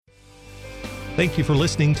Thank you for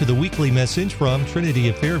listening to the weekly message from Trinity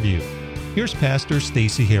of Fairview. Here's Pastor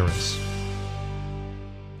Stacy Harris.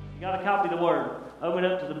 Got a copy of the Word. Open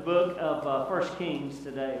up to the book of 1 Kings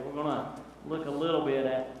today. We're going to look a little bit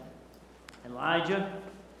at Elijah.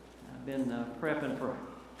 I've been prepping for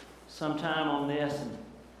some time on this and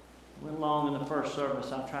went along in the first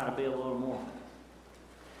service. I'll try to be a little more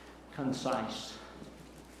concise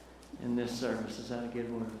in this service. Is that a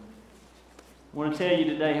good word? I want to tell you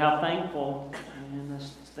today how thankful, in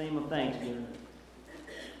this theme of Thanksgiving,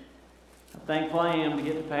 how thankful I am to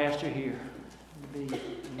get to pastor here, to be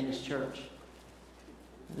in this church,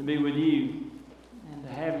 to be with you, and to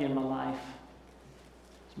have you in my life.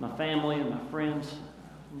 It's my family and my friends.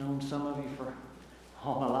 I've known some of you for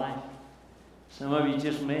all my life. Some of you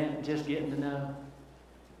just met, just getting to know.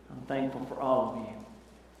 I'm thankful for all of you.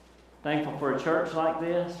 Thankful for a church like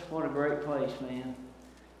this. What a great place, man.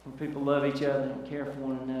 Where people love each other and care for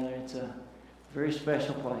one another. It's a very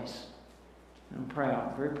special place. I'm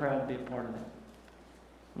proud, very proud to be a part of it.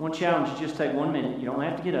 I want to challenge you, just take 1 minute. You don't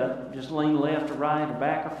have to get up. Just lean left or right or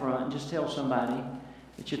back or front and just tell somebody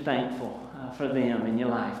that you're thankful for them in your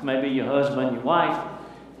life. Maybe your husband, your wife,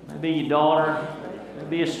 maybe your daughter,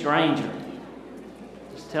 maybe a stranger.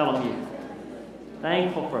 Just tell them you're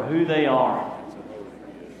thankful for who they are.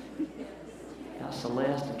 Got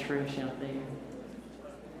Celeste and Trish out there.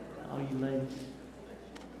 All you ladies.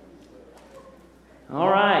 All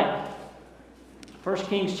right. 1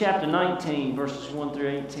 Kings chapter 19, verses 1 through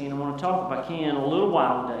 18. I want to talk, if I can, a little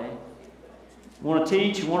while today. I want to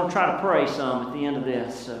teach. I want to try to pray some at the end of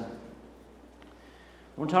this. So I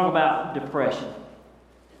want to talk about depression.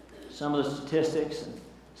 Some of the statistics and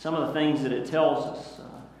some of the things that it tells us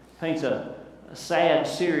paints a sad,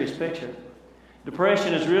 serious picture.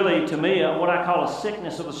 Depression is really, to me, what I call a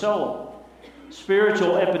sickness of the soul.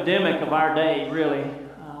 Spiritual epidemic of our day, really.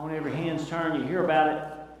 When every hand's turned, you hear about it.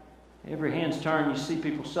 Every hand's turned, you see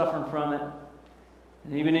people suffering from it.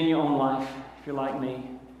 And even in your own life, if you're like me,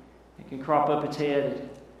 it can crop up its head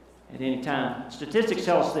at any time. Statistics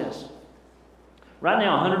tell us this. Right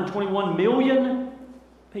now, 121 million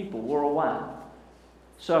people worldwide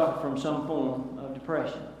suffer from some form of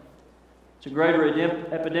depression. It's a greater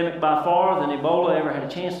epidemic by far than Ebola ever had a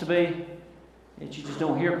chance to be. That you just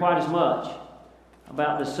don't hear quite as much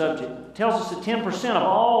about this subject. It tells us that 10% of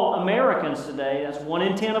all Americans today, that's 1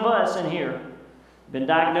 in 10 of us in here, have been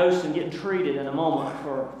diagnosed and getting treated in a moment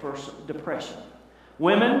for depression.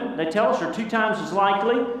 Women, they tell us, are 2 times as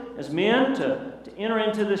likely as men to enter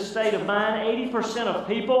into this state of mind. 80% of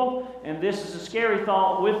people, and this is a scary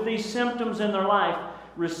thought, with these symptoms in their life,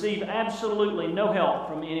 receive absolutely no help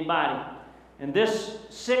from anybody. And this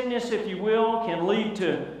sickness, if you will, can lead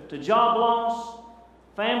to job loss,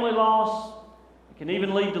 family loss. It can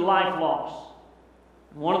even lead to life loss.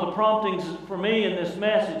 And one of the promptings for me in this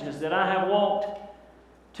message is that I have walked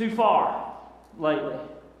too far lately.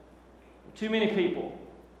 Too many people.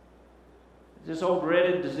 This old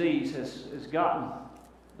dreaded disease has gotten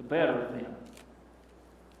the better of them.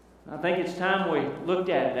 And I think it's time we looked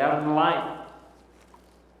at it out in the light.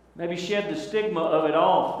 Maybe shed the stigma of it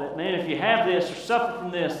off. That, man, if you have this or suffer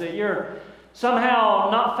from this, that you're somehow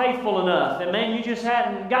not faithful enough. That, man, you just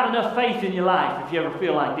hadn't got enough faith in your life, if you ever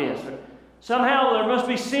feel like this. Or somehow there must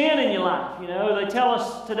be sin in your life. You know, they tell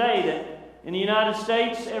us today that in the United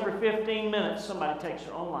States, every 15 minutes, somebody takes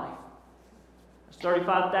their own life. That's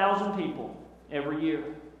 35,000 people every year.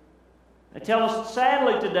 They tell us,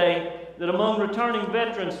 sadly today, that among returning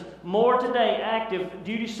veterans, more today active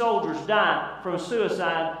duty soldiers die from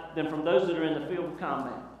suicide than from those that are in the field of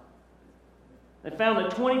combat. They found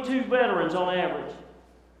that 22 veterans on average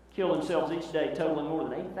kill themselves each day, totaling more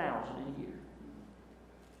than 8,000 in a year.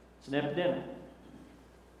 It's an epidemic.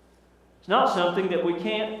 It's not something that we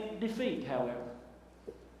can't defeat, however.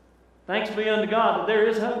 Thanks be unto God that there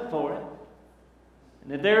is hope for it,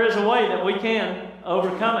 and that there is a way that we can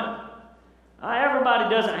overcome it. Everybody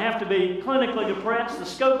doesn't have to be clinically depressed. The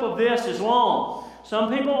scope of this is long.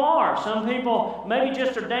 Some people are. Some people maybe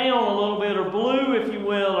just are down a little bit, or blue, if you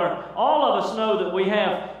will, or all of us know that we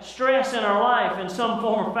have stress in our life in some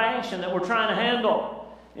form or fashion that we're trying to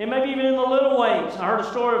handle. And maybe even in the little ways. I heard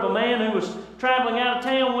a story of a man who was traveling out of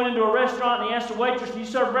town, went into a restaurant, and he asked the waitress, "Do you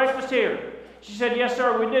serve breakfast here?" She said, "Yes,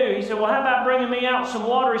 sir, we do." He said, "Well, how about bringing me out some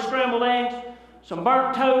watery scrambled eggs, some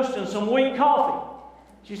burnt toast, and some weak coffee?"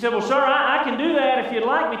 She said, "Well, sir, I can do that if you'd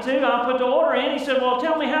like me to. I'll put the order in." He said, "Well,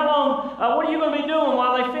 tell me how long, what are you going to be doing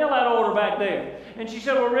while they fill that order back there?" And she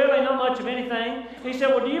said, "Well, really, not much of anything." He said,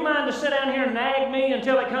 "Well, do you mind to sit down here and nag me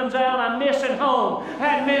until it comes out? I'm missing home.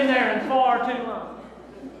 Hadn't been there in far too long."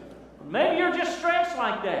 Maybe you're just stressed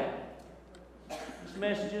like that. This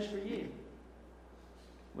message is for you.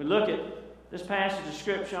 We look at this passage of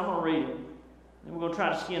Scripture. I'm going to read it. And we're going to try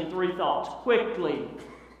to skin 3 thoughts quickly.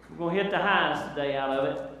 We're going to hit the highs today out of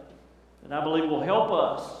it that I believe will help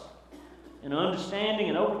us in understanding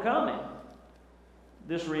and overcoming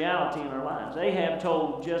this reality in our lives. Ahab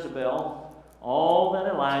told Jezebel all that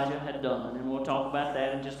Elijah had done, and we'll talk about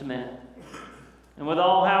that in just a minute. And with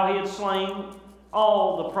all how he had slain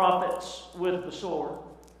all the prophets with the sword.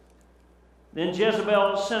 Then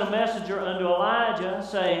Jezebel sent a messenger unto Elijah,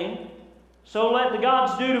 saying, So let the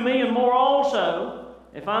gods do to me and more also,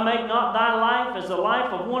 if I make not thy life as the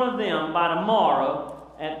life of one of them by tomorrow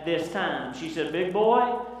at this time. She said, Big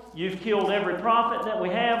boy, you've killed every prophet that we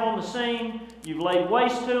have on the scene. You've laid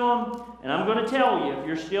waste to them. And I'm going to tell you, if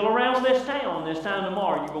you're still around this town this time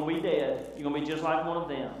tomorrow, you're going to be dead. You're going to be just like one of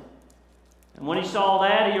them. And when he saw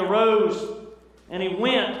that, he arose and he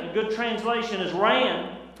went, a good translation is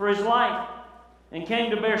ran for his life, and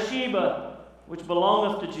came to Beersheba, which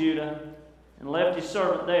belongeth to Judah, and left his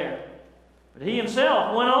servant there. But he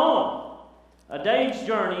himself went on a day's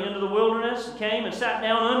journey into the wilderness, and came and sat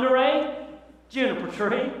down under a juniper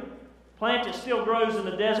tree, plant that still grows in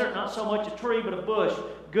the desert, not so much a tree but a bush,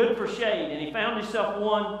 good for shade. And he found himself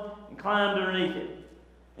one and climbed underneath it.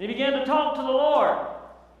 And he began to talk to the Lord,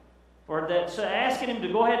 for that, asking him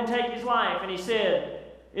to go ahead and take his life. And he said,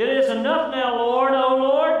 It is enough now, Lord, O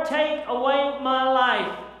Lord, take away my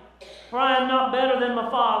life, for I am not better than my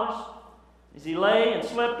fathers. As he lay and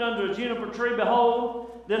slept under a juniper tree,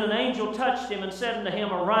 behold, then an angel touched him and said unto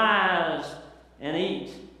him, Arise and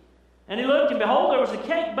eat. And he looked, and behold, there was a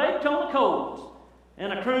cake baked on the coals,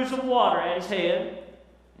 and a cruse of water at his head.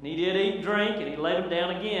 And he did eat and drink, and he laid him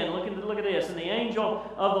down again. Look at this. And the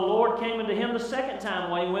angel of the Lord came unto him the second time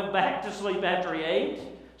when he went back to sleep after he ate.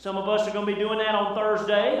 Some of us are going to be doing that on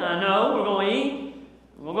Thursday. I know. We're going to eat.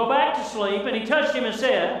 We're going to go back to sleep. And he touched him and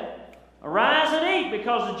said, Arise and eat,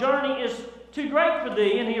 because the journey is too great for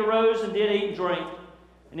thee. And he arose and did eat and drink.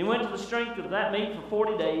 And he went to the strength of that meat for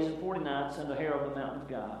 40 days and 40 nights unto Horeb, the mountain of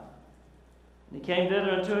God. And he came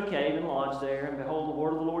thither unto a cave and lodged there. And behold, the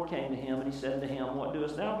word of the Lord came to him. And he said unto him, What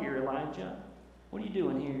doest thou here, Elijah? What are you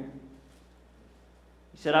doing here?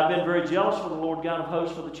 He said, I've been very jealous for the Lord God of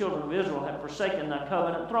hosts, for the children of Israel have forsaken thy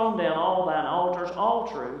covenant, thrown down all thine altars, all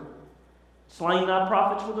true, slain thy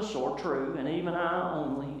prophets with the sword, true, and even I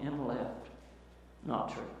only am left,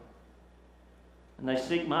 not true. And they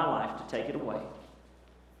seek my life to take it away.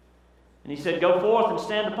 And he said, Go forth and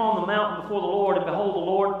stand upon the mountain before the Lord. And behold, the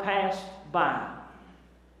Lord passed by.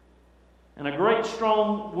 And a great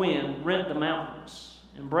strong wind rent the mountains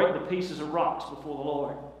and brake the pieces of rocks before the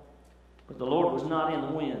Lord. But the Lord was not in the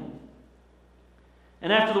wind.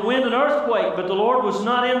 And after the wind, an earthquake, but the Lord was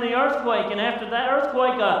not in the earthquake. And after that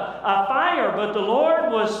earthquake, a fire, but the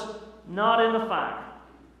Lord was not in the fire.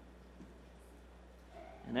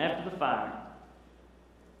 And after the fire,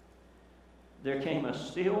 there came a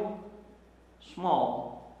still,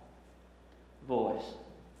 small voice.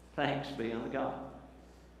 Thanks be unto God.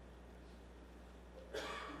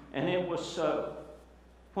 And it was so,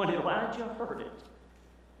 when Elijah heard it,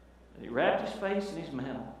 that he wrapped his face in his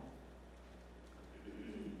mantle.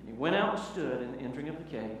 And he went out and stood in the entering of the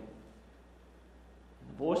cave. And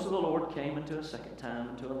the voice of the Lord came unto a second time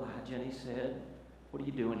unto Elijah, and he said, What are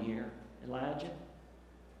you doing here, Elijah?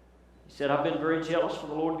 He said, I've been very jealous for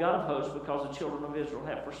the Lord God of hosts, because the children of Israel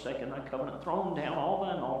have forsaken thy covenant, thrown down all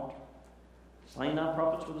thine altars, slain thy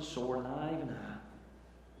prophets with the sword, and I, even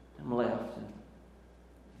I, am left. And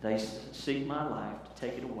they seek my life to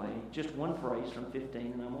take it away. Just one phrase from 15,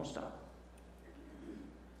 and I'm going to stop.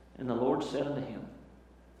 And the Lord said unto him,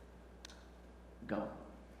 Go.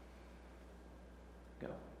 Go.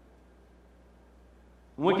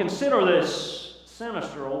 When we consider this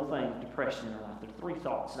sinister old thing, depression in our life, there are 3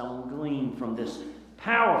 thoughts that I want to glean from this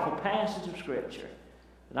powerful passage of Scripture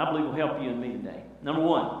that I believe will help you and me today. Number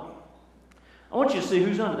 1, I want you to see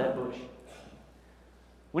who's under that bush.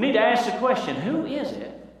 We need to ask the question, who is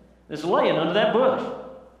it that's laying under that bush?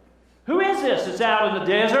 Who is this that's out in the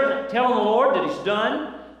desert telling the Lord that he's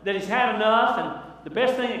done, that he's had enough, and the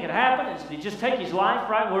best thing that could happen is that he just take his life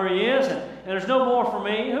right where he is, and there's no more for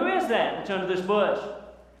me? Who is that that's under this bush?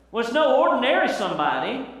 Well, it's no ordinary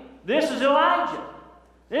somebody. This is Elijah.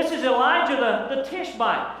 This is Elijah the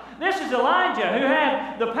Tishbite. This is Elijah who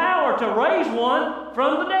had the power to raise one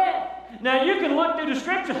from the dead. Now, you can look through the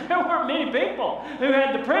Scripture. There weren't many people who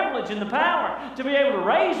had the privilege and the power to be able to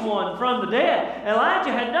raise one from the dead.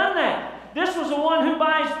 Elijah had done that. This was the one who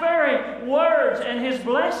by his very words and his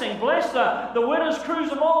blessing blessed the widow's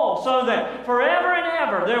cruse of oil so that forever and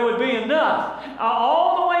ever there would be enough,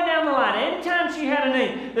 all the way down the line, anytime she had a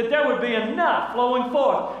need, that there would be enough flowing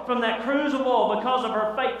forth from that cruse of oil because of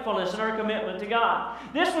her faithfulness and her commitment to God.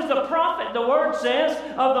 This was the prophet, the Word says,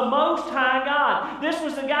 of the Most High God. This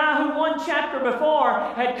was the guy who one chapter before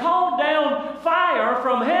had called down fire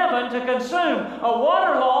from heaven to consume a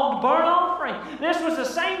waterlogged burnt offering. This was the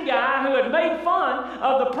same guy who had made fun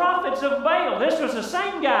of the prophets of Baal. This was the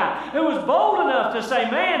same guy who was bold enough to say,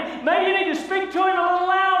 man, maybe you need to speak to him a little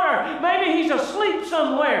louder. Maybe he's asleep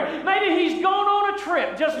somewhere. Maybe he's gone on a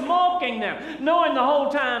trip, just mocking them, knowing the whole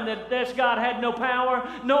time that this God had no power,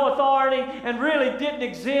 no authority, and really didn't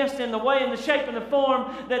exist in the way, in the shape, and the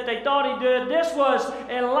form that they thought he did. This was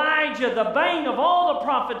Elijah, the bane of all the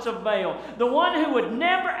prophets of Baal, the one who would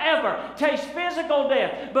never ever taste physical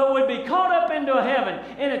death, but would be caught up into heaven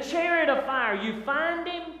in a chariot of fire. You find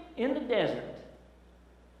him in the desert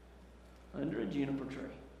under a juniper tree,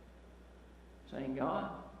 saying, God,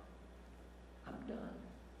 I'm done.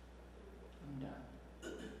 I'm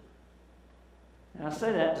done. And I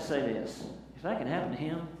say that to say this. If that can happen to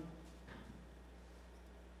him,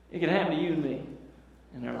 it can happen to you and me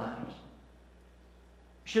in our lives.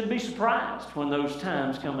 Shouldn't be surprised when those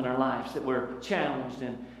times come in our lives that we're challenged.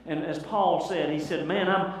 And as Paul said, he said, man,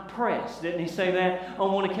 I'm pressed. Didn't he say that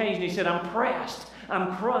on one occasion? He said, I'm pressed.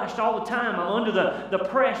 I'm crushed all the time. I'm under the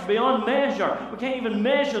press beyond measure. We can't even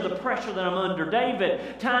measure the pressure that I'm under.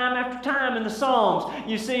 David, time after time in the Psalms,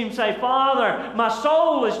 you see him say, Father, my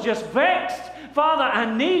soul is just vexed. Father,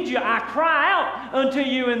 I need you. I cry out unto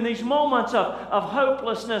you in these moments of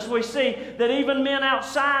hopelessness. We see that even men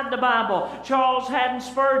outside the Bible, Charles Haddon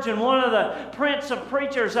Spurgeon, one of the prince of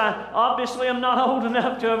preachers, obviously I'm not old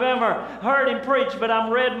enough to have ever heard him preach, but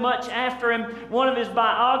I've read much after him. One of his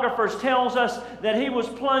biographers tells us that he was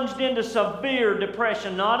plunged into severe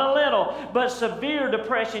depression, not a little, but severe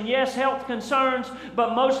depression. Yes, health concerns,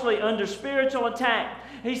 but mostly under spiritual attack.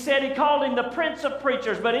 He said he called him the Prince of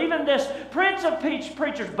Preachers, but even this Prince of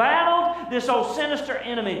Preachers battled this old sinister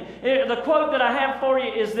enemy. The quote that I have for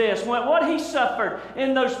you is this: what he suffered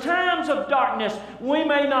in those times of darkness, we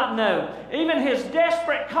may not know. Even his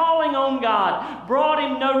desperate calling on God brought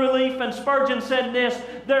him no relief, and Spurgeon said this: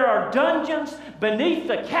 there are dungeons beneath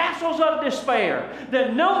the castles of despair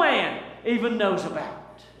that no man even knows about.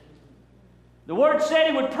 The Word said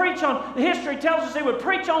he would preach on, the history tells us he would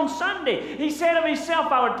preach on Sunday. He said of himself,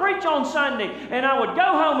 I would preach on Sunday, and I would go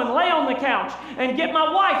home and lay on the couch and get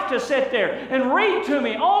my wife to sit there and read to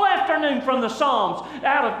me all afternoon from the Psalms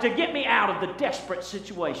to get me out of the desperate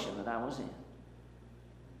situation that I was in.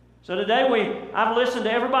 So today I've listened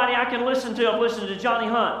to everybody I can listen to. I've listened to Johnny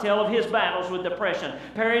Hunt tell of his battles with depression.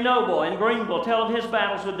 Perry Noble in Greenville tell of his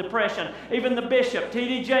battles with depression. Even the bishop,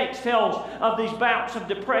 T.D. Jakes, tells of these bouts of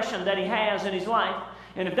depression that he has in his life.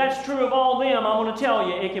 And if that's true of all them, I want to tell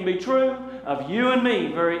you, it can be true of you and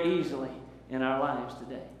me very easily in our lives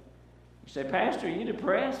today. You say, Pastor, are you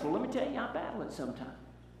depressed? Well, let me tell you, I battle it sometimes.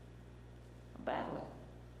 I battle it.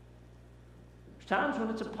 There's times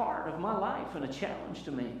when it's a part of my life and a challenge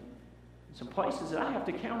to me. Some places that I have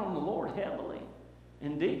to count on the Lord heavily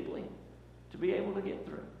and deeply to be able to get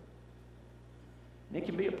through. And it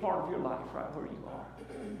can be a part of your life right where you are.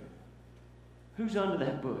 Who's under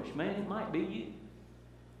that bush? Man, it might be you.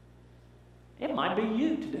 It might be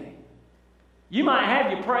you today. You might have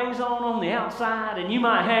your praise on the outside, and you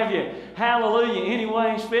might have your hallelujah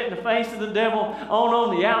anyway, spit in the face of the devil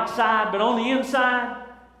on the outside, but on the inside,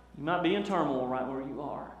 you might be in turmoil right where you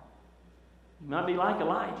are. You might be like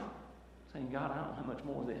Elijah, saying, God, I don't know how much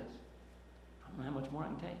more of this. I don't know how much more I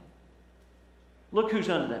can take. Look who's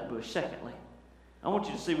under that bush. Secondly, I want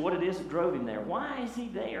you to see what it is that drove him there. Why is he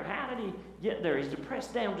there? How did he get there? He's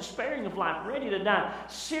depressed down, despairing of life, ready to die.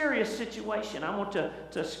 Serious situation. I want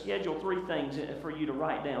to schedule 3 things for you to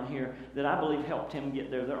write down here that I believe helped him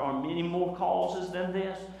get there. There are many more causes than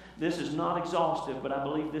this. This is not exhaustive, but I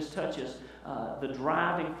believe this touches the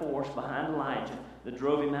driving force behind Elijah that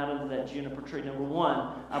drove him out into that juniper tree. Number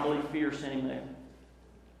 1, I believe fear sent him there.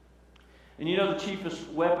 And you know the chiefest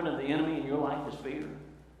weapon of the enemy in your life is fear.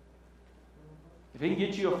 If he can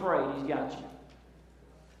get you afraid, he's got you.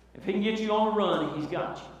 If he can get you on the run, he's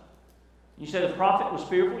got you. You say the prophet was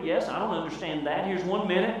fearful? Yes, I don't understand that. Here's one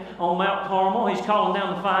minute on Mount Carmel. He's calling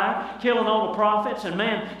down the fire, killing all the prophets, and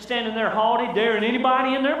man, standing there haughty, daring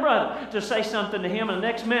anybody and their brother to say something to him. And the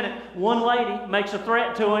next minute, one lady makes a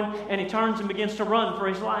threat to him, and he turns and begins to run for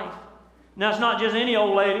his life. Now, it's not just any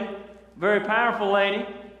old lady, very powerful lady,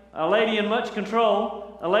 a lady in much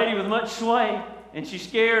control, a lady with much sway. and she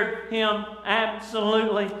scared him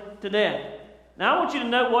absolutely to death. Now, I want you to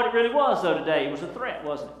know what it really was, though, today. It was a threat,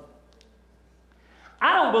 wasn't it?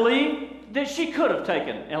 I don't believe that she could have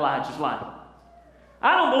taken Elijah's life.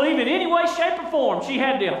 I don't believe in any way, shape, or form she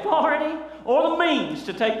had the authority or the means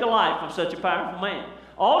to take the life of such a powerful man.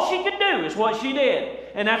 All she could do is what she did,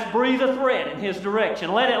 and that's breathe a threat in his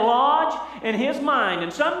direction. Let it lodge in his mind.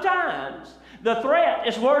 And sometimes the threat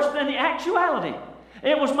is worse than the actuality.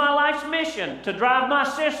 It was my life's mission to drive my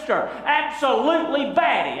sister absolutely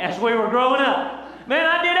batty as we were growing up. Man,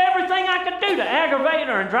 I did everything I could do to aggravate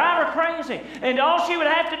her and drive her crazy. And all she would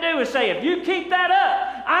have to do is say, if you keep that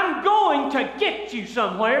up, I'm going to get you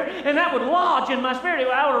somewhere. And that would lodge in my spirit.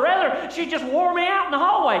 I would have rather she just wore me out in the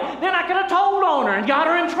hallway. Then I could have told on her and got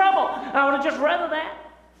her in trouble. I would have just rather that.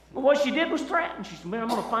 But what she did was threaten. She said, man, I'm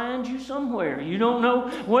going to find you somewhere. You don't know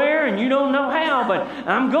where and you don't know how, but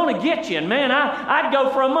I'm going to get you. And man, I'd go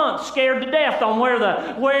for a month scared to death on where,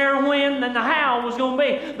 when, and the how was going to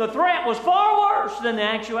be. The threat was far worse than the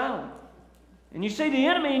actuality. And you see, the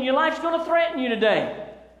enemy in your life is going to threaten you today.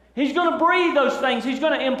 He's going to breathe those things. He's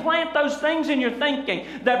going to implant those things in your thinking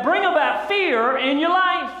that bring about fear in your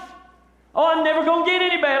life. Oh, I'm never going to get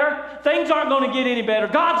any better. Things aren't going to get any better.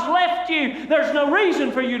 God's left you. There's no reason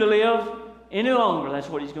for you to live any longer. That's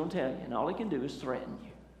what he's going to tell you. And all he can do is threaten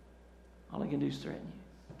you. All he can do is threaten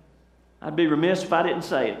you. I'd be remiss if I didn't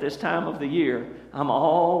say at this time of the year, I'm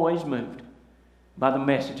always moved by the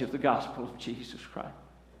message of the gospel of Jesus Christ.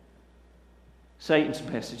 Satan's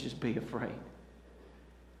message is be afraid.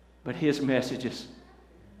 But his message is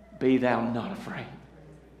be thou not afraid.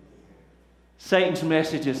 Satan's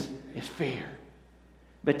message is fear.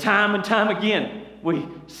 But time and time again, we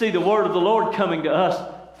see the word of the Lord coming to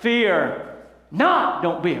us. Fear not,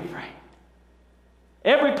 don't be afraid.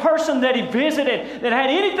 Every person that he visited that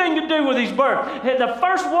had anything to do with his birth, the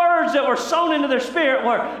first words that were sown into their spirit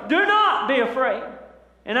were, do not be afraid.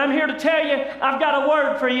 And I'm here to tell you, I've got a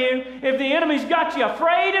word for you. If the enemy's got you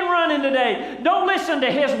afraid and running today, don't listen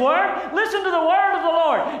to his word. Listen to the word of the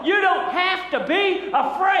Lord. You don't have to be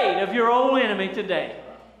afraid of your old enemy today.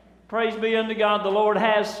 Praise be unto God. The Lord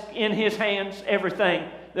has in his hands everything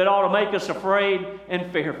that ought to make us afraid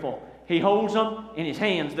and fearful. He holds them in his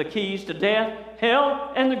hands. The keys to death,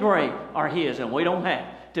 hell, and the grave are his, and we don't have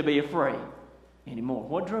to be afraid anymore.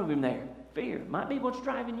 What drove him there? Fear. Might be what's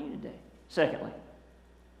driving you today. Secondly,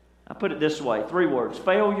 I put it this way, 3 words: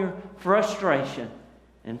 failure, frustration,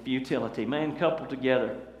 and futility. Man, coupled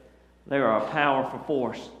together, they are a powerful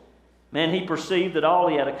force. Man, he perceived that all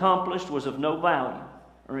he had accomplished was of no value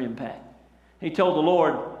or impact. He told the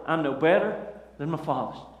Lord, I'm no better than my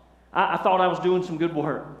fathers. I thought I was doing some good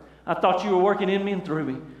work. I thought you were working in me and through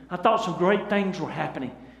me. I thought some great things were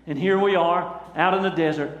happening. And here we are, out in the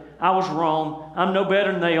desert. I was wrong. I'm no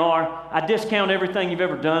better than they are. I discount everything you've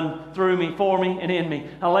ever done through me, for me, and in me.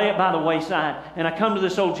 I lay it by the wayside, and I come to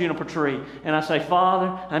this old juniper tree, and I say, Father,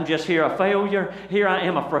 I'm just here a failure. Here I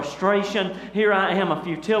am a frustration. Here I am a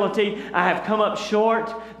futility. I have come up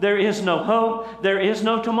short. There is no hope. There is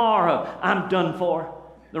no tomorrow. I'm done for.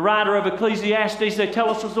 The writer of Ecclesiastes, they tell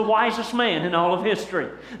us, was the wisest man in all of history.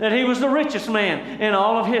 That he was the richest man in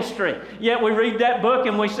all of history. Yet we read that book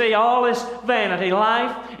and we see all this vanity.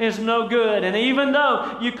 Life is no good. And even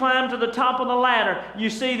though you climb to the top of the ladder, you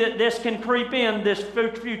see that this can creep in, this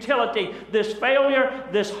futility, this failure,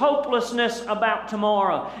 this hopelessness about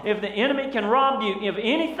tomorrow. If the enemy can rob you of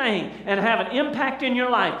anything and have an impact in your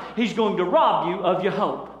life, he's going to rob you of your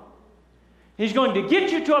hope. He's going to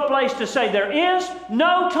get you to a place to say there is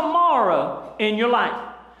no tomorrow in your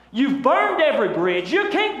life. You've burned every bridge. You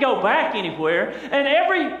can't go back anywhere. And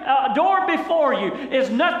every door before you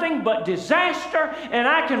is nothing but disaster. And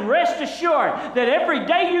I can rest assured that every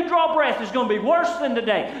day you draw breath is going to be worse than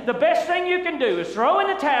today. The best thing you can do is throw in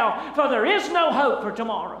the towel, for there is no hope for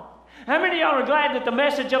tomorrow. How many of y'all are glad that the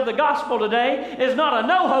message of the gospel today is not a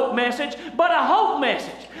no-hope message, but a hope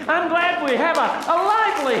message? I'm glad we have a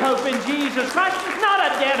lively hope in Jesus Christ. Not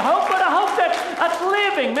a dead hope, but a hope that's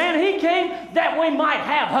living. Man, he came that we might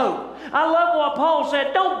have hope. I love what Paul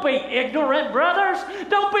said. Don't be ignorant, brothers.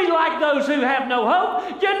 Don't be like those who have no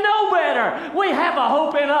hope. You know better. We have a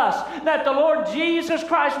hope in us that the Lord Jesus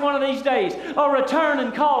Christ one of these days will return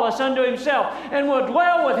and call us unto himself and will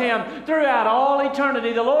dwell with him throughout all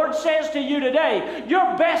eternity. The Lord says to you today,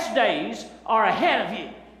 your best days are ahead of you.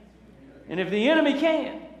 And if the enemy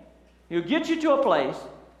can, he'll get you to a place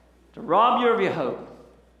to rob you of your hope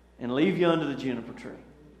and leave you under the juniper tree.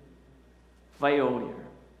 Failure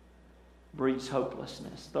breeds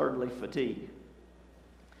hopelessness. Thirdly, fatigue.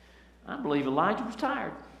 I believe Elijah was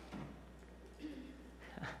tired.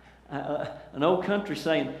 An old country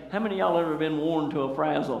saying, how many of y'all ever been worn to a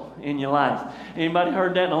frazzle in your life? Anybody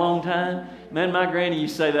heard that in a long time? Man, my granny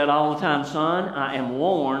used to say that all the time. Son, I am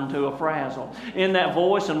worn to a frazzle. In that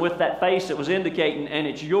voice and with that face, it was indicating, and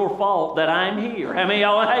it's your fault that I'm here. How many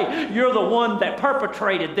of y'all, hey, you're the one that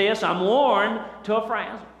perpetrated this. I'm worn to a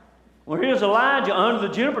frazzle. Well, here's Elijah under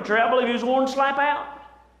the juniper tree. I believe he was worn slap out.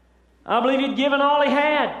 I believe he'd given all he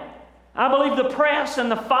had. I believe the press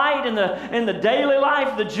and the fight and the daily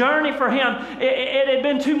life, the journey for him, it had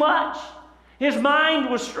been too much. His mind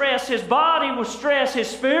was stressed. His body was stressed. His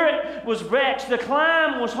spirit was vexed. The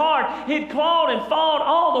climb was hard. He'd clawed and fought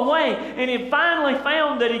all the way, and he finally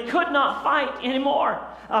found that he could not fight anymore.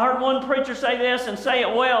 I heard one preacher say this and say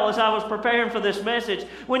it well as I was preparing for this message.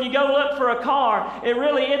 When you go look for a car, it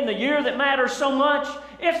really isn't the year that matters so much.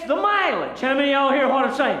 It's the mileage. How many of y'all hear what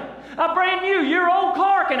I'm saying? A brand new year-old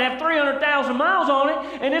car can have 300,000 miles on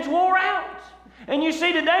it, and it's wore out. And you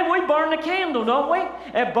see, today we burn the candle, don't we?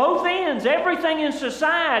 At both ends. Everything in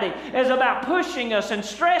society is about pushing us and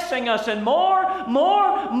stressing us and more.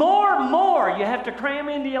 You have to cram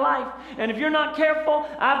into your life. And if you're not careful,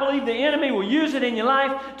 I believe the enemy will use it in your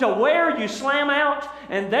life to wear you slam out,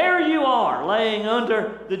 and there you are laying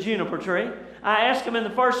under the juniper tree. I asked him in the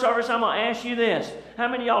first service, I'm going to ask you this. How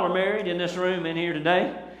many of y'all are married in this room in here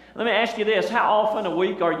today? Let me ask you this. How often a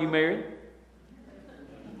week are you married?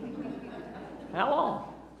 How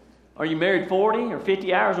long? Are you married 40 or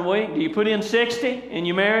 50 hours a week? Do you put in 60 in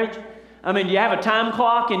your marriage? I mean, do you have a time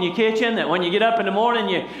clock in your kitchen that when you get up in the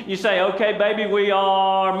morning, you say, okay, baby, we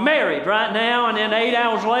are married right now, and then 8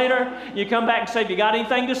 hours later, you come back and say, have you got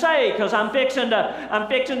anything to say? Because I'm fixing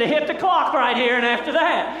to hit the clock right here, and after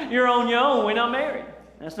that, you're on your own. We're not married.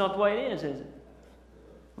 That's not the way it is it?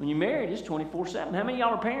 When you're married, it's 24/7. How many of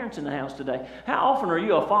y'all are parents in the house today? How often are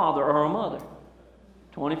you a father or a mother?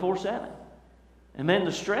 24/7. And man,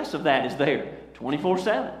 the stress of that is there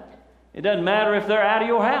 24/7. It doesn't matter if they're out of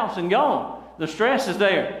your house and gone. The stress is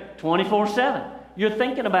there 24/7. You're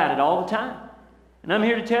thinking about it all the time. And I'm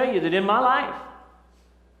here to tell you that in my life,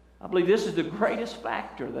 I believe this is the greatest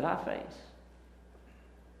factor that I face.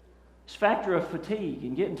 This factor of fatigue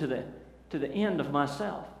and getting to the end of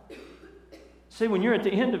myself. See, when you're at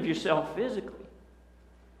the end of yourself physically,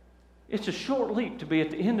 it's a short leap to be at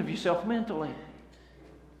the end of yourself mentally.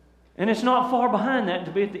 And it's not far behind that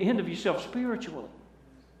to be at the end of yourself spiritually.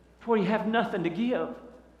 It's where you have nothing to give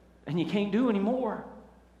and you can't do anymore.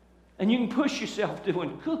 And you can push yourself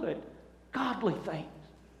doing good, godly things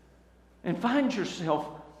and find yourself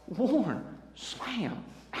worn, slam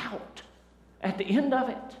out at the end of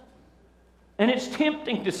it. And it's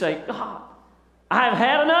tempting to say, God, I've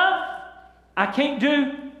had enough. I can't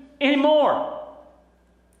do anymore.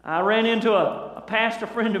 I ran into a pastor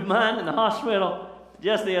friend of mine in the hospital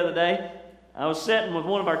just the other day. I was sitting with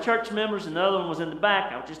one of our church members, and the other one was in the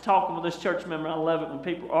back. I was just talking with this church member. I love it when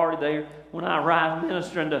people are already there. When I arrived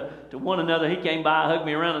ministering to one another, he came by, hugged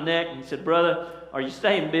me around the neck, and he said, brother, are you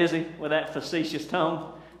staying busy, with that facetious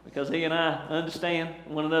tone? Because he and I understand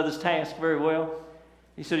one another's task very well.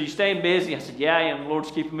 He said, are you staying busy? I said, yeah, I am. The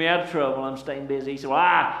Lord's keeping me out of trouble. I'm staying busy. He said, well,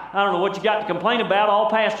 I don't know what you got to complain about. All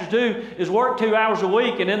pastors do is work 2 hours a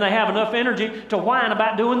week, and then they have enough energy to whine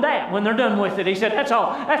about doing that when they're done with it. He said, that's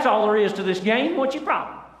all there is to this game. What's your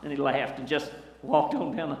problem? And he laughed and just walked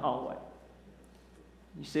on down the hallway.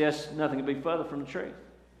 You see, that's nothing could be further from the truth.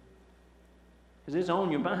 Because it's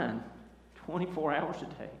on your mind 24 hours a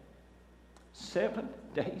day, 7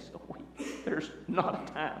 days a week. There's not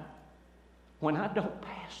a time when I don't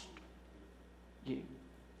pastor you.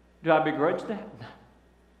 Do I begrudge that? No.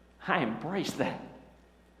 I embrace that.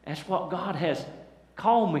 That's what God has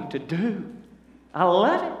called me to do. I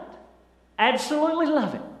love it. Absolutely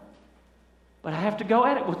love it. But I have to go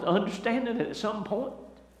at it with the understanding that at some point,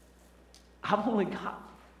 I've only got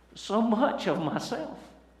so much of myself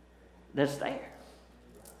that's there.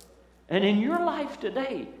 And in your life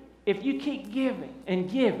today, if you keep giving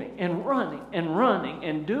and running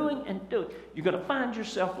and doing, you're going to find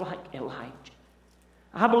yourself like Elijah.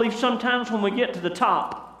 I believe sometimes when we get to the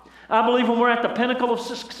top, I believe when we're at the pinnacle of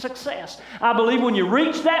success, I believe when you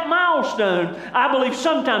reach that milestone, I believe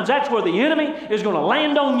sometimes that's where the enemy is going to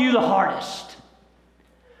land on you the hardest.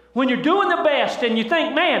 When you're doing the best and you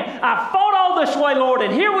think, man, I fought all this way, Lord,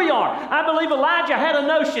 and here we are. I believe Elijah had a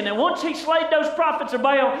notion that once he slayed those prophets of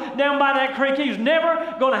Baal down by that creek, he was never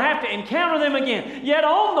going to have to encounter them again. Yet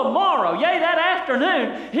on the morrow, that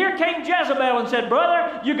afternoon, here came Jezebel and said,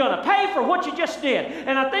 brother, you're going to pay for what you just did.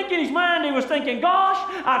 And I think in his mind he was thinking, gosh,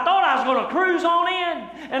 I thought I was going to cruise on in.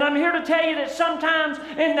 And I'm here to tell you that sometimes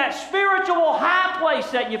in that spiritual high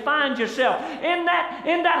place that you find yourself, in that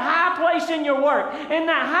high place in your work, in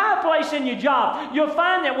that high high place in your job, you'll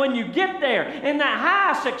find that when you get there, in that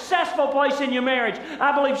high, successful place in your marriage,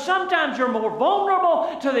 I believe sometimes you're more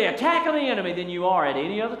vulnerable to the attack of the enemy than you are at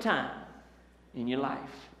any other time in your life.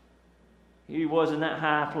 He was in that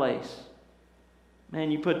high place. Man,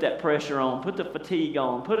 you put that pressure on, put the fatigue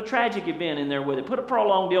on, put a tragic event in there with it, put a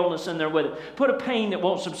prolonged illness in there with it, put a pain that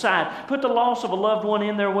won't subside, put the loss of a loved one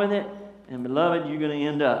in there with it, and beloved, you're going to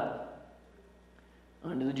end up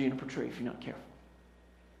under the juniper tree if you're not careful.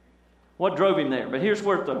 What drove him there? But here's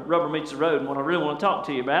where the rubber meets the road, and what I really want to talk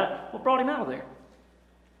to you about, what brought him out of there?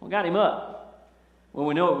 What got him up? Well,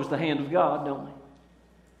 we know it was the hand of God, don't we?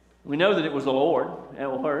 We know that it was the Lord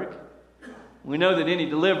at work. We know that any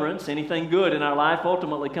deliverance, anything good in our life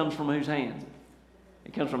ultimately comes from whose hand?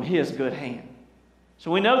 It comes from His good hand.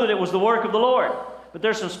 So we know that it was the work of the Lord. But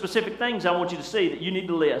there's some specific things I want you to see that you need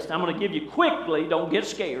to list. I'm going to give you quickly, don't get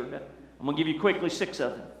scared. I'm going to give you quickly 6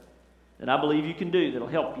 of them that I believe you can do that'll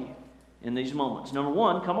help you in these moments. Number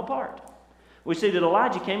 1, come apart. We see that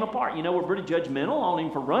Elijah came apart. You know, we're pretty judgmental on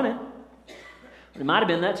him for running. It might have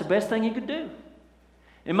been that's the best thing he could do.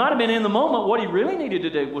 It might have been in the moment what he really needed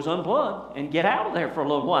to do was unplug and get out of there for a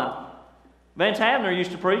little while. Vance Havner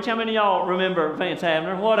used to preach. How many of y'all remember Vance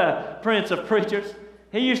Havner? What a prince of preachers.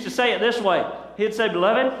 He used to say it this way. He'd say,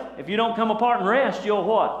 beloved, if you don't come apart and rest, you'll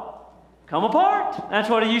what? Come apart. That's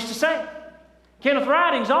what he used to say. Kenneth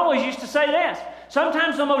Ridings always used to say this.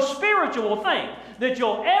 Sometimes the most spiritual thing that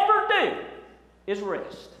you'll ever do is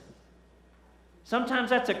rest.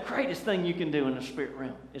 Sometimes that's the greatest thing you can do in the spirit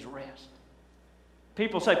realm is rest.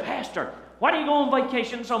 People say, Pastor, why do you go on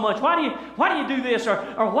vacation so much? Why do you do this or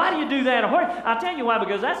why do you do that? I'll tell you why,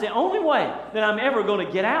 because that's the only way that I'm ever going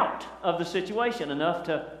to get out of the situation enough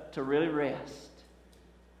to really rest.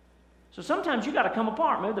 So sometimes you got to come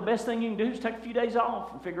apart. Maybe the best thing you can do is take a few days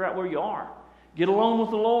off and figure out where you are. Get alone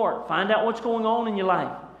with the Lord. Find out what's going on in your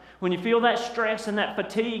life. When you feel that stress and that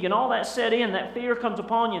fatigue and all that set in, that fear comes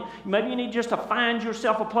upon you, maybe you need just to find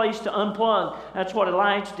yourself a place to unplug. That's what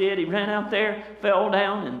Elijah did. He ran out there, fell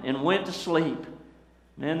down, and went to sleep.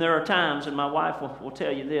 And there are times, and my wife will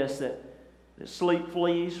tell you this, that sleep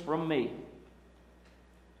flees from me.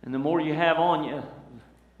 And the more you have on you,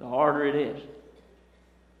 the harder it is.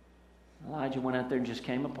 Elijah went out there and just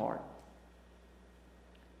came apart.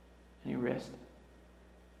 And he rested.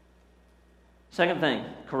 Second thing,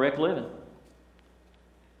 correct living.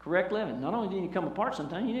 Correct living. Not only do you need to come apart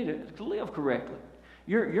sometimes, you need to live correctly.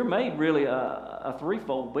 You're made really a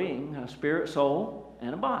threefold being, a spirit, soul,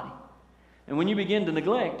 and a body. And when you begin to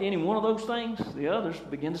neglect any one of those things, the others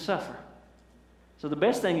begin to suffer. So the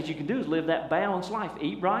best thing that you can do is live that balanced life.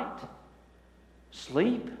 Eat right,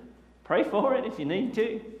 sleep, pray for it if you need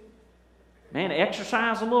to. Man,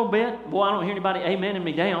 exercise a little bit. Boy, I don't hear anybody amening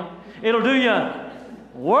me down. It'll do you a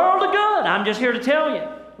world of good. I'm just here to tell you.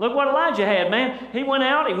 Look what Elijah had, man. He went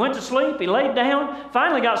out, he went to sleep, he laid down,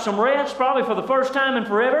 finally got some rest, probably for the first time in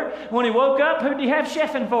forever. When he woke up, who did he have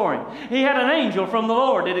chefing for him? He had an angel from the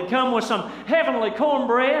Lord that had come with some heavenly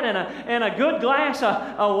cornbread and a good glass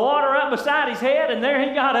of water up beside his head, and there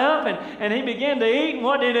he got up and he began to eat, and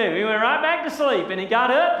what did he do? He went right back to sleep, and he got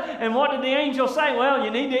up, and what did the angel say? Well, you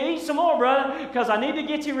need to eat some more, brother, because I need to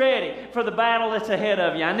get you ready for the battle that's ahead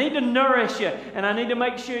of you. I need to nourish you, and I need to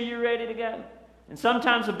make sure you're ready to go. And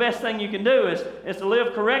sometimes the best thing you can do is to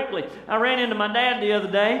live correctly. I ran into my dad the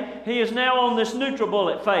other day. He is now on this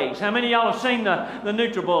NutriBullet phase. How many of y'all have seen the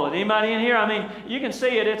NutriBullet? Anybody in here? I mean, you can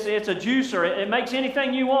see it. It's a juicer. It makes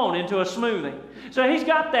anything you want into a smoothie. So he's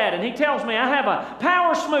got that, and he tells me, I have a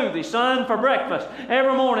power smoothie, son, for breakfast.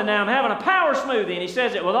 Every morning now I'm having a power smoothie, and he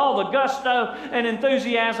says it with all the gusto and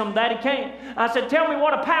enthusiasm that he can. I said, tell me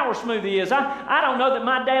what a power smoothie is. I don't know that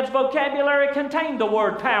my dad's vocabulary contained the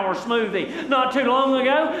word power smoothie not too long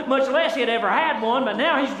ago, much less he'd ever had one, but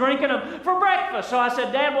now he's drinking them for breakfast. So I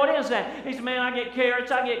said, Dad, what is that? He said, man, I get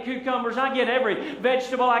carrots, I get cucumbers, I get every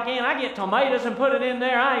vegetable I can. I get tomatoes and put it in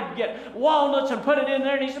there. I get walnuts and put it in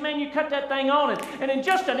there. And he said, man, you cut that thing on and in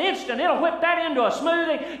just an instant, it'll whip that into a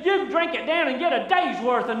smoothie. You drink it down and get a day's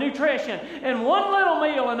worth of nutrition in one little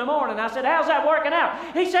meal in the morning. I said, how's that working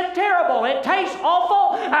out? He said, terrible. It tastes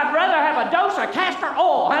awful. I'd rather have a dose of castor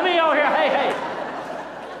oil. How many of y'all here? Hey.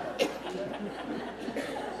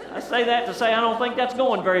 I say that to say I don't think that's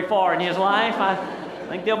going very far in his life. I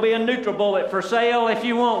think there'll be a NutriBullet for sale if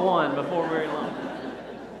you want one before very long.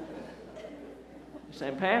 You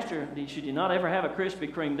say, Pastor, should you not ever have a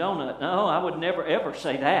Krispy Kreme donut? No, I would never, ever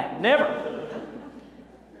say that. Never.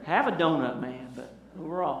 Have a donut, man, but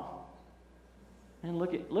overall, man,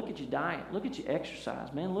 look at your diet. Look at your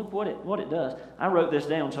exercise, man. Look what it does. I wrote this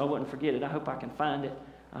down so I wouldn't forget it. I hope I can find it.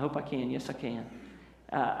 I hope I can. Yes, I can.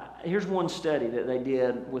 Here's one study that they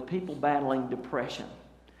did with people battling depression.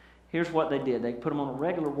 Here's what they did. They put them on a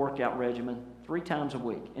regular workout regimen 3 times a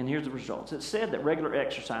week. And here's the results. It said that regular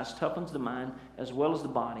exercise toughens the mind as well as the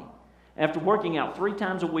body. After working out 3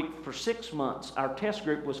 times a week for 6 months, our test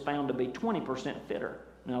group was found to be 20% fitter.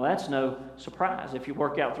 Now, that's no surprise. If you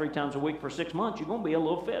work out 3 times a week for 6 months, you're going to be a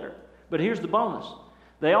little fitter. But here's the bonus.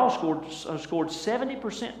 They all scored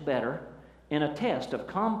 70% better in a test of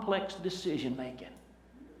complex decision making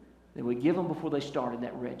that we give them before they started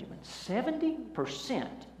that regimen. 70%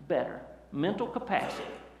 better mental capacity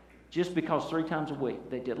just because 3 times a week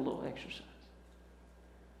they did a little exercise.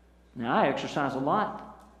 Now, I exercise a lot.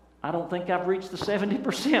 I don't think I've reached the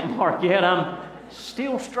 70% mark yet. I'm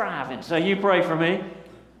still striving, so you pray for me.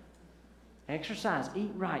 Exercise,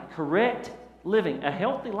 eat right, correct living, a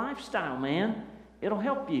healthy lifestyle, man. It'll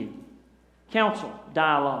help you. Counsel,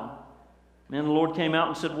 dialogue. Man, the Lord came out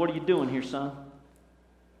and said, "What are you doing here, son?"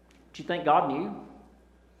 Do you think God knew?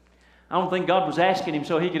 I don't think God was asking him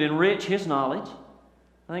so he could enrich his knowledge.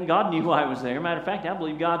 I think God knew why he was there. Matter of fact, I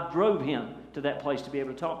believe God drove him to that place to be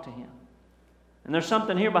able to talk to him. And there's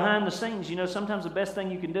something here behind the scenes. You know, sometimes the best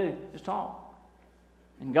thing you can do is talk.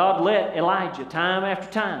 And God let Elijah, time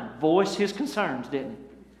after time, voice his concerns, didn't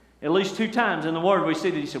he? At least 2 times in the Word we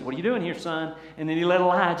see that he said, "What are you doing here, son?" And then he let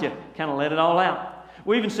Elijah kind of let it all out.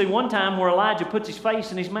 We even see one time where Elijah puts his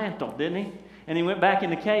face in his mantle, didn't he? And he went back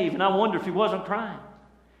in the cave, and I wonder if he wasn't crying.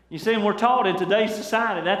 You see, and we're taught in today's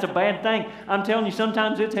society that's a bad thing. I'm telling you,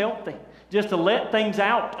 sometimes it's healthy just to let things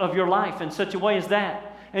out of your life in such a way as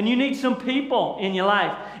that. And you need some people in your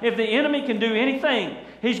life. If the enemy can do anything,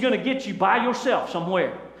 he's going to get you by yourself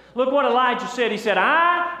somewhere. Look what Elijah said. He said,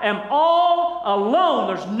 "I am all alone.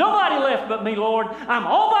 There's nobody left but me, Lord. I'm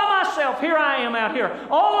all by myself. Here I am out here,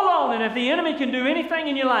 all alone." And if the enemy can do anything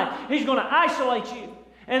in your life, he's going to isolate you.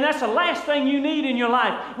 And that's the last thing you need in your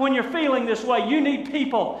life when you're feeling this way. You need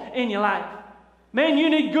people in your life. Man, you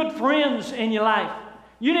need good friends in your life.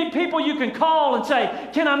 You need people you can call and say,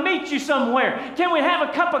 "Can I meet you somewhere? Can we have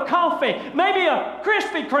a cup of coffee? Maybe a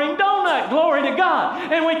Krispy Kreme donut, glory to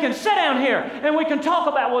God. And we can sit down here and we can talk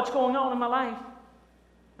about what's going on in my life."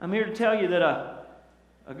 I'm here to tell you that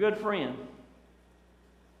a good friend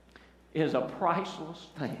is a priceless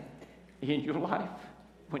thing in your life.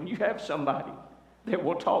 When you have somebody that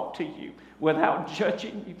will talk to you without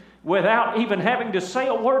judging you, without even having to say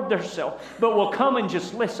a word themselves, but will come and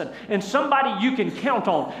just listen. And somebody you can count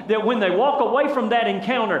on, that when they walk away from that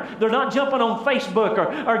encounter, they're not jumping on Facebook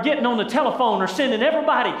or getting on the telephone or sending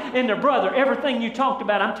everybody and their brother everything you talked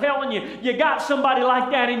about. I'm telling you, you got somebody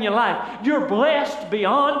like that in your life. You're blessed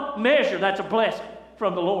beyond measure. That's a blessing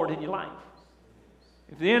from the Lord in your life.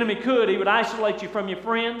 If the enemy could, he would isolate you from your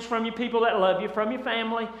friends, from your people that love you, from your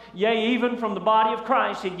family, yea, even from the body of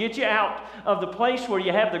Christ. He'd get you out of the place where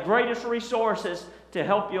you have the greatest resources to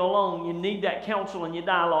help you along. You need that counsel and your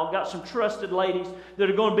dialogue. Got some trusted ladies that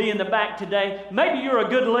are going to be in the back today. Maybe you're a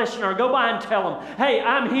good listener. Go by and tell them, "Hey,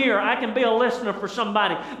 I'm here. I can be a listener for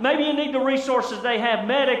somebody." Maybe you need the resources they have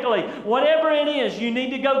medically. Whatever it is, you need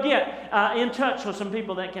to go get in touch with some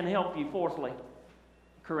people that can help you. Fourthly,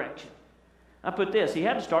 correction. I put this, he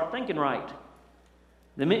had to start thinking right.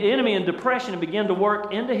 The enemy in depression began to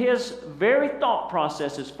work into his very thought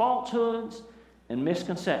processes, falsehoods and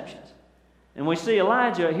misconceptions. And we see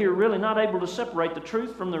Elijah here really not able to separate the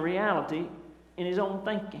truth from the reality in his own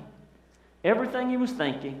thinking. Everything he was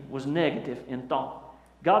thinking was negative in thought.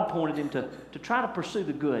 God pointed him to try to pursue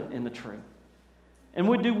the good and the truth. And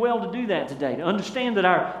we do well to do that today, to understand that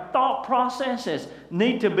our thought processes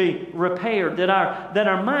need to be repaired, that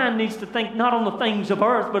our mind needs to think not on the things of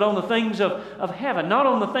earth, but on the things of heaven, not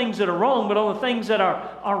on the things that are wrong, but on the things that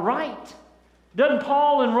are right. Doesn't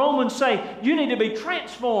Paul in Romans say, you need to be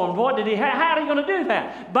transformed? How are you going to do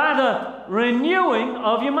that? By the renewing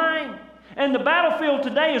of your mind. And the battlefield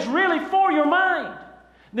today is really for your mind.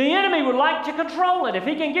 The enemy would like to control it. If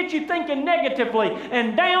he can get you thinking negatively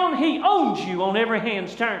and down, he owns you on every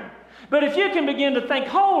hand's turn. But if you can begin to think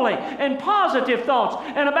holy and positive thoughts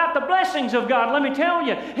and about the blessings of God, let me tell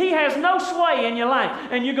you, he has no sway in your life.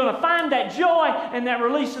 And you're going to find that joy and that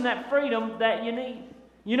release and that freedom that you need.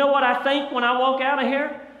 You know what I think when I walk out of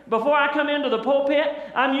here? Before I come into the pulpit,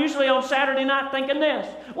 I'm usually on Saturday night thinking this.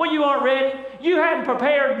 Well, you aren't ready. You hadn't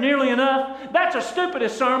prepared nearly enough. That's the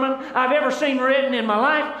stupidest sermon I've ever seen written in my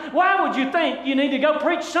life. Why would you think you need to go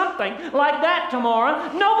preach something like that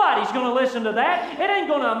tomorrow? Nobody's going to listen to that. It ain't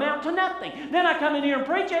going to amount to nothing. Then I come in here and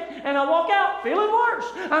preach it, and I walk out feeling worse.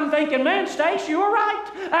 I'm thinking, man, Stace, you were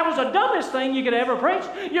right. That was the dumbest thing you could ever preach.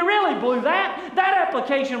 You really blew that. That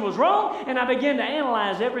application was wrong. And I begin to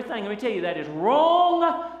analyze everything. Let me tell you, that is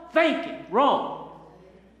wrong thinking. Wrong.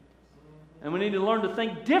 And we need to learn to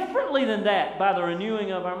think differently than that by the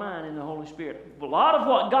renewing of our mind in the Holy Spirit. A lot of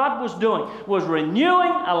what God was doing was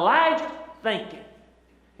renewing Elijah's thinking.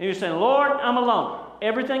 He was saying, Lord, I'm alone.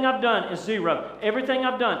 Everything I've done is zero. Everything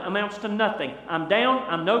I've done amounts to nothing. I'm down,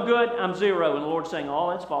 I'm no good, I'm zero. And the Lord's saying, oh,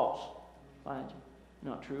 that's false, Elijah.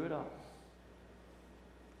 Not true at all.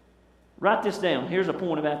 Write this down. Here's a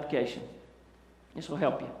point of application. This will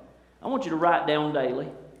help you. I want you to write down daily.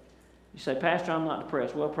 You say, Pastor, I'm not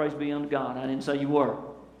depressed. Well, praise be unto God. I didn't say you were.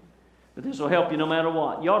 But this will help you no matter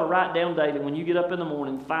what. You ought to write down daily when you get up in the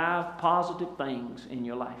morning 5 positive things in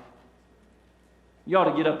your life. You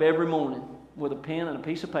ought to get up every morning with a pen and a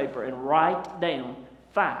piece of paper and write down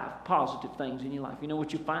 5 positive things in your life. You know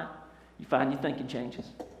what you find? You find your thinking changes.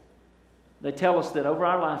 They tell us that over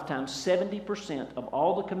our lifetime, 70% of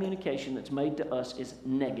all the communication that's made to us is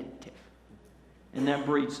negative. And that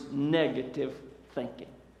breeds negative thinking.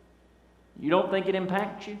 You don't think it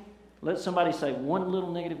impacts you? Let somebody say one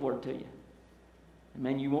little negative word to you. And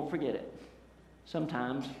man, you won't forget it.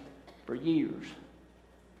 Sometimes, for years,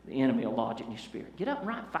 the enemy will lodge it in your spirit. Get up and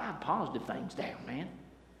write 5 positive things down, man.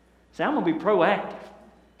 Say, I'm going to be proactive.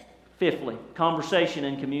 Fifthly, conversation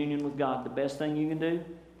and communion with God. The best thing you can do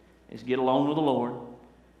is get alone with the Lord.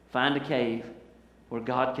 Find a cave where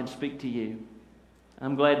God can speak to you.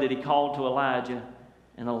 I'm glad that he called to Elijah,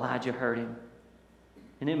 and Elijah heard him.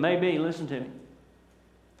 And it may be, listen to me,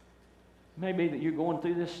 it may be that you're going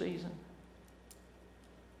through this season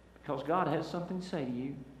because God has something to say to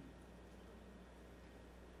you.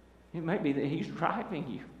 It may be that he's driving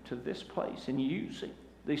you to this place and using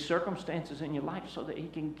these circumstances in your life so that he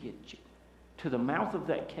can get you to the mouth of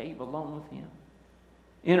that cave alone with him.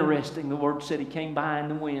 Interesting, the word said he came by in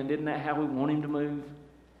the wind. Isn't that how we want him to move?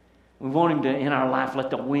 We want him to, in our life,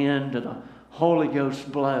 let the wind of the Holy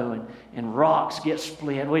Ghost blow and rocks get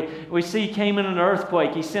split. We see he came in an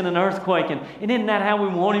earthquake. He sent an earthquake. And isn't that how we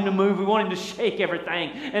want him to move? We want him to shake everything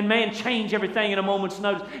and, man, change everything in a moment's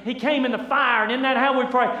notice. He came in the fire. And isn't that how we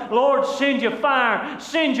pray? Lord, send your fire.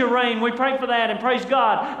 Send your rain. We pray for that. And praise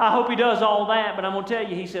God. I hope he does all that. But I'm going to tell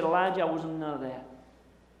you, he said, Elijah, I wasn't in none of that.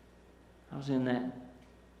 I was in that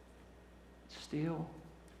still,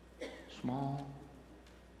 small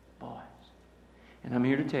voice. And I'm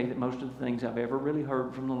here to tell you that most of the things I've ever really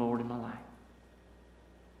heard from the Lord in my life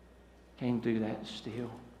came through that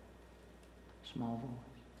still, small voice.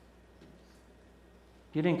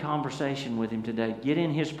 Get in conversation with him today. Get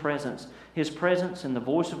in his presence. His presence and the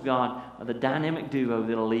voice of God are the dynamic duo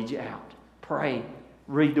that'll lead you out. Pray.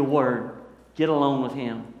 Read the Word. Get alone with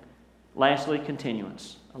him. Lastly,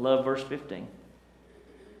 continuance. I love verse 15.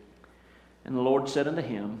 And the Lord said unto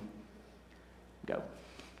him, go.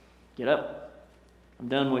 Get up. I'm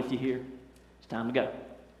done with you here. It's time to go.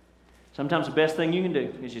 Sometimes the best thing you can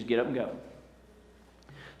do is just get up and go.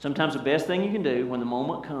 Sometimes the best thing you can do when the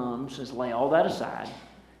moment comes is lay all that aside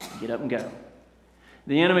and get up and go.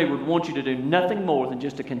 The enemy would want you to do nothing more than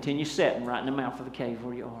just to continue sitting right in the mouth of the cave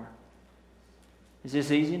where you are. Is this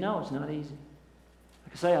easy? No, it's not easy.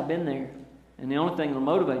 Like I say, I've been there. And the only thing that will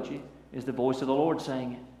motivate you is the voice of the Lord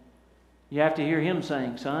saying it. You have to hear him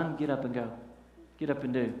saying, son, get up and go. Get up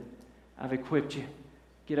and do. I've equipped you.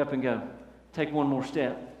 Get up and go. Take one more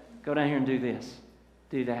step. Go down here and do this.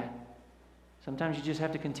 Do that. Sometimes you just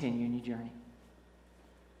have to continue in your journey.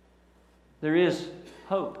 There is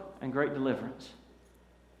hope and great deliverance.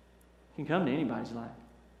 It can come to anybody's life.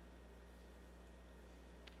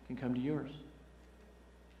 It can come to yours.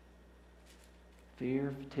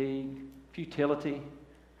 Fear, fatigue, futility,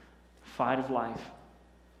 fight of life.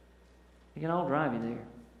 It can all drive you there.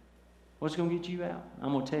 What's going to get you out?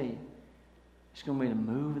 I'm going to tell you. It's going to be the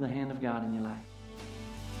move of the hand of God in your life.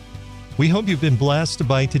 We hope you've been blessed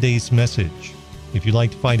by today's message. If you'd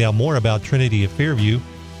like to find out more about Trinity of Fairview,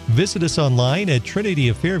 visit us online at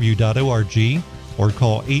trinityoffairview.org or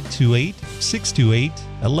call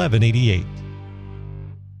 828-628-1188.